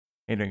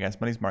Hey there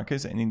guys, my name is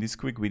Marcus, and in this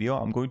quick video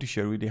I'm going to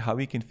share with you how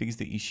you can fix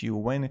the issue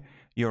when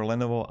your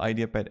Lenovo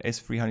IdeaPad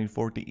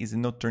S340 is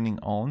not turning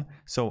on.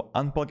 So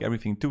unplug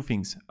everything, two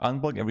things,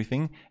 unplug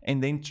everything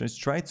and then just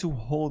try to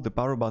hold the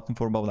power button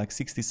for about like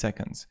 60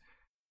 seconds.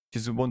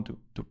 Just want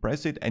to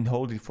press it and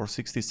hold it for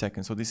 60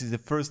 seconds. So this is the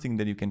first thing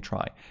that you can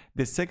try.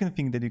 The second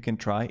thing that you can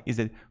try is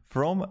that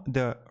from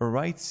the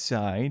right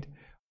side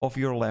of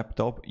your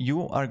laptop,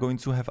 you are going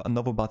to have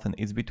another button.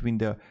 It's between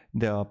the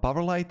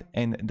power light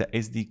and the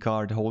SD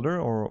card holder,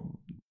 or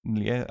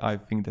yeah, I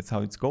think that's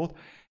how it's called.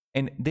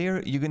 And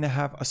there you're gonna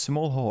have a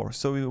small hole.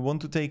 So you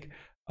want to take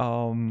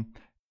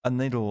a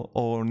needle,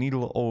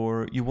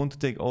 or you want to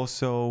take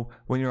also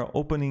when you're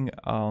opening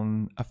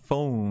a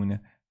phone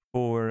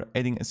for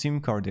adding a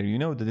SIM card there, you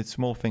know, that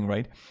small thing,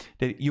 right?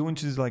 That you want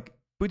to just like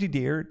put it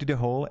there to the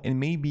hole, and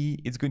maybe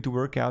it's going to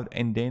work out,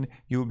 and then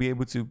you'll be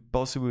able to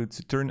possibly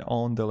turn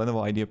on the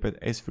Lenovo IdeaPad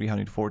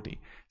S340.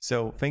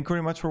 So thank you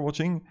very much for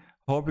watching.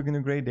 Hope you're having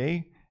a great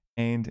day,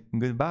 and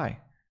goodbye.